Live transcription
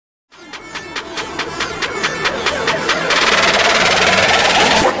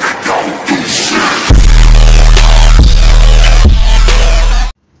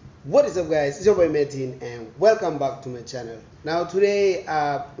is up, guys? It's your boy Metin and welcome back to my channel. Now today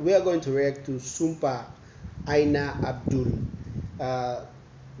we are going to react to Sumpah Aina Abdul.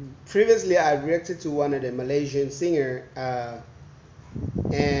 Previously I reacted to one of the Malaysian singer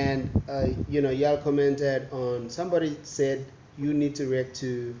and y'all commented on, somebody said you need to react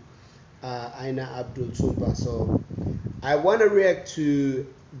to Aina Abdul Sumpah. So I want to react to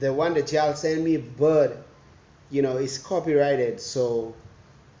the one that y'all sent me, but it's copyrighted, so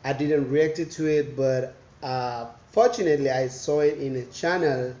I didn't react to it. But fortunately I saw it in a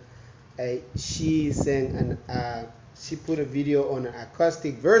channel. She sang and she put a video on an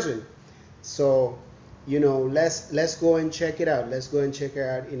acoustic version, so let's go and check it out. Let's go and check it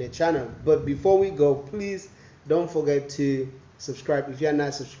out in a channel. But before we go, please don't forget to subscribe. If you are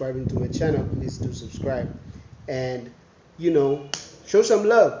not subscribing to my channel, please do subscribe and show some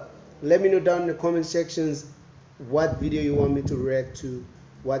love. Let me know down in the comment sections what video you want me to react to,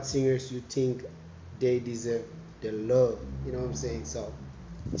 what singers you think they deserve the love, you know what I'm saying? So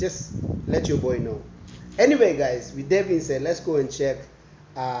just let your boy know. Anyway guys, with that being said, let's go and check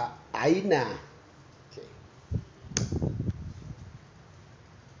Aina. Okay.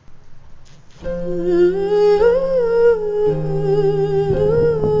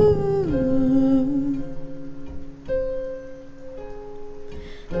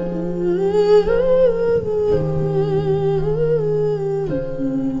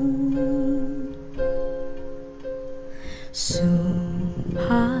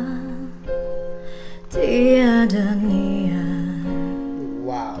 Sumpah tiada niat,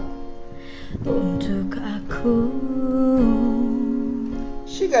 Wow, untuk aku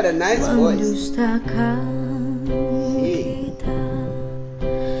she got a nice voice. Mendustakan kita,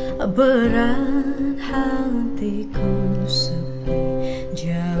 berat hatiku sepi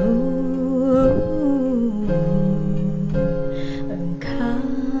jauh. Engkau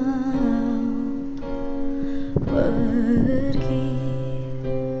pergi,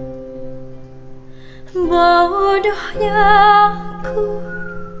 bodohnya aku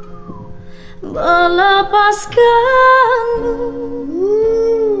melepaskanmu.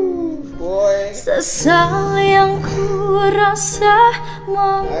 Sesal yang ku rasa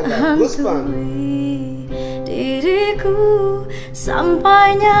menghantui diriku,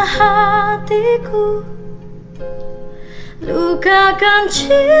 sampainya hatiku lukakan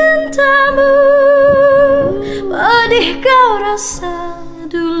cintamu. Pedih kau rasa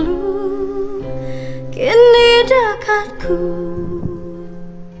dulu, kini dekatku.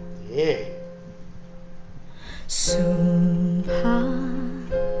 Sumpah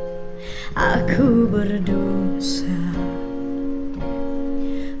aku berdosa,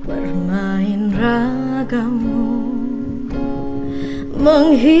 bermain ragamu,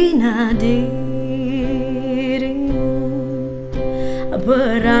 menghina dirimu.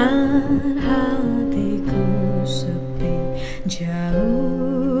 Berat hatiku sepi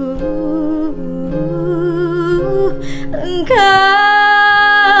jauh. Engkau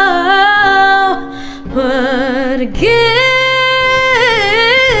pergi,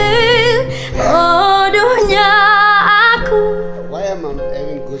 bodohnya aku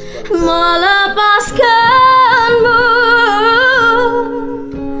melepaskanmu.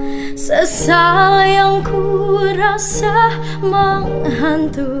 Sesal yang ku rasa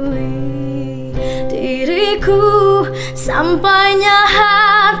menghantui diriku, sampainya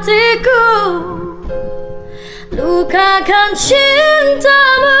hatiku lukakan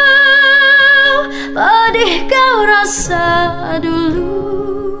cintamu. Pedih kau rasa dulu,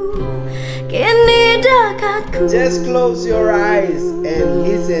 kini dekatku. Just close your eyes and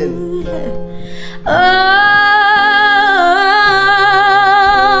listen.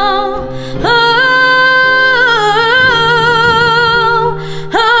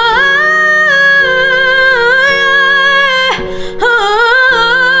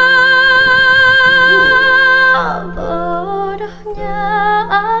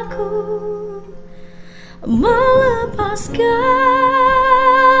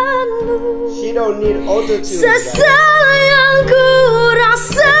 Melepaskanmu. She don't need auto-tune. Sesal yang ku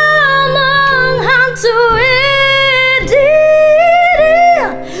rasa menghantui diriku.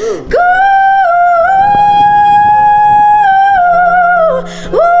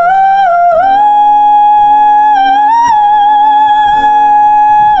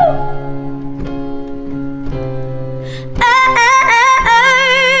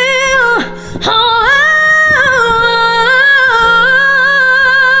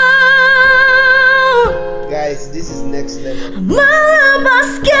 This is next level.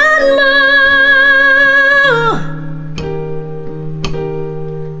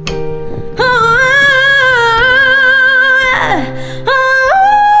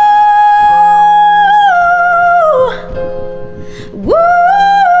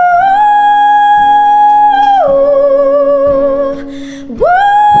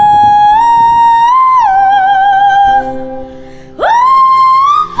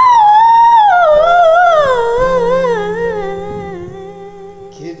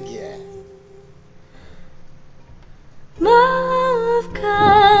 Good girl.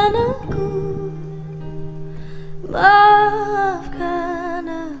 Maafkan aku, maafkan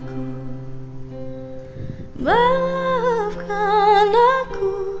aku, maafkan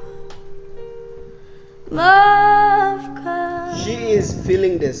aku, maafkan. She is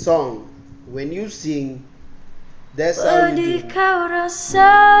feeling the song. When you sing, that's how you Pedih do. kau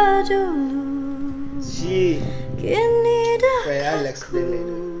rasa dulu, She, kini wait, I'll dekatku. explain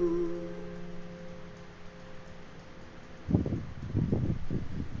later.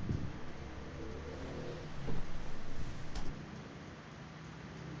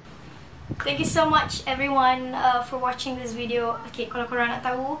 Thank you so much everyone for watching this video. Okay, kalau korang nak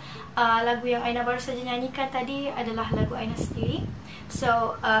tahu, lagu yang Aina baru saja nyanyikan tadi adalah lagu Aina sendiri.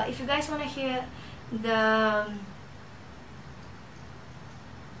 So, if you guys want to hear the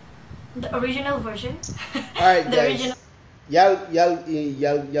original version, Alright, the guys. original.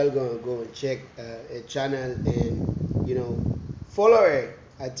 Y'all gonna go and check a channel and follow her.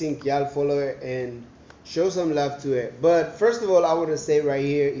 I think y'all follow her and show some love to her. But first of all, I want to say right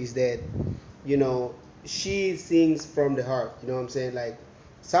here is that she sings from the heart. You know what I'm saying? Like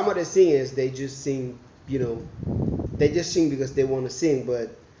some of the singers, they just sing. They just sing because they want to sing.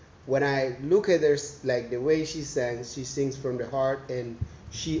 But when I look at her, like the way she sings from the heart, and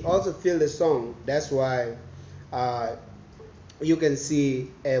she also feel the song. That's why. You can see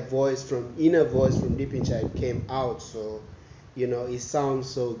a voice from inner voice from deep inside came out, so it sounds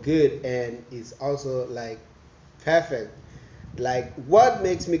so good, and it's also like perfect. Like what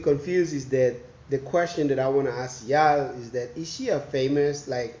makes me confused is that the question that I want to ask y'all is that is she a famous,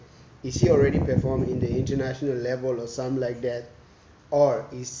 like is she already performing in the international level or something like that, or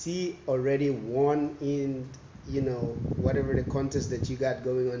is she already won in whatever the contest that you got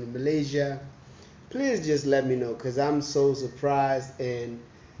going on in Malaysia? Please just let me know, because I'm so surprised. And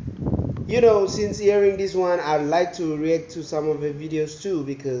since hearing this one, I'd like to react to some of her videos too,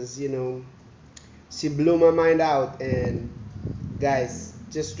 because she blew my mind out. And guys,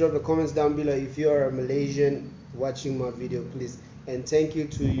 just drop the comments down below if you're a Malaysian watching my video, please. And thank you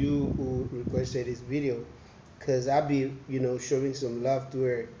to you who requested this video, because I'll be showing some love to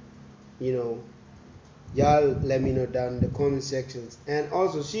her. Y'all let me know down in the comment sections. And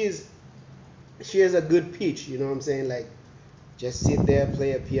also she has a good pitch, you know what I'm saying? Like, just sit there,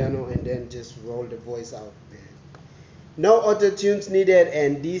 play a piano, and then just roll the voice out, man. No auto tunes needed,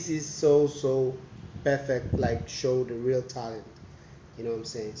 and this is so perfect. Like, show the real talent, you know what I'm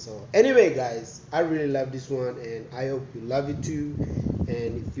saying? So anyway, guys, I really love this one, and I hope you love it too.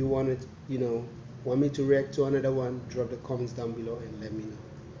 And if you want me to react to another one, drop the comments down below and let me know.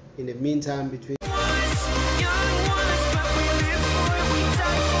 In the meantime, between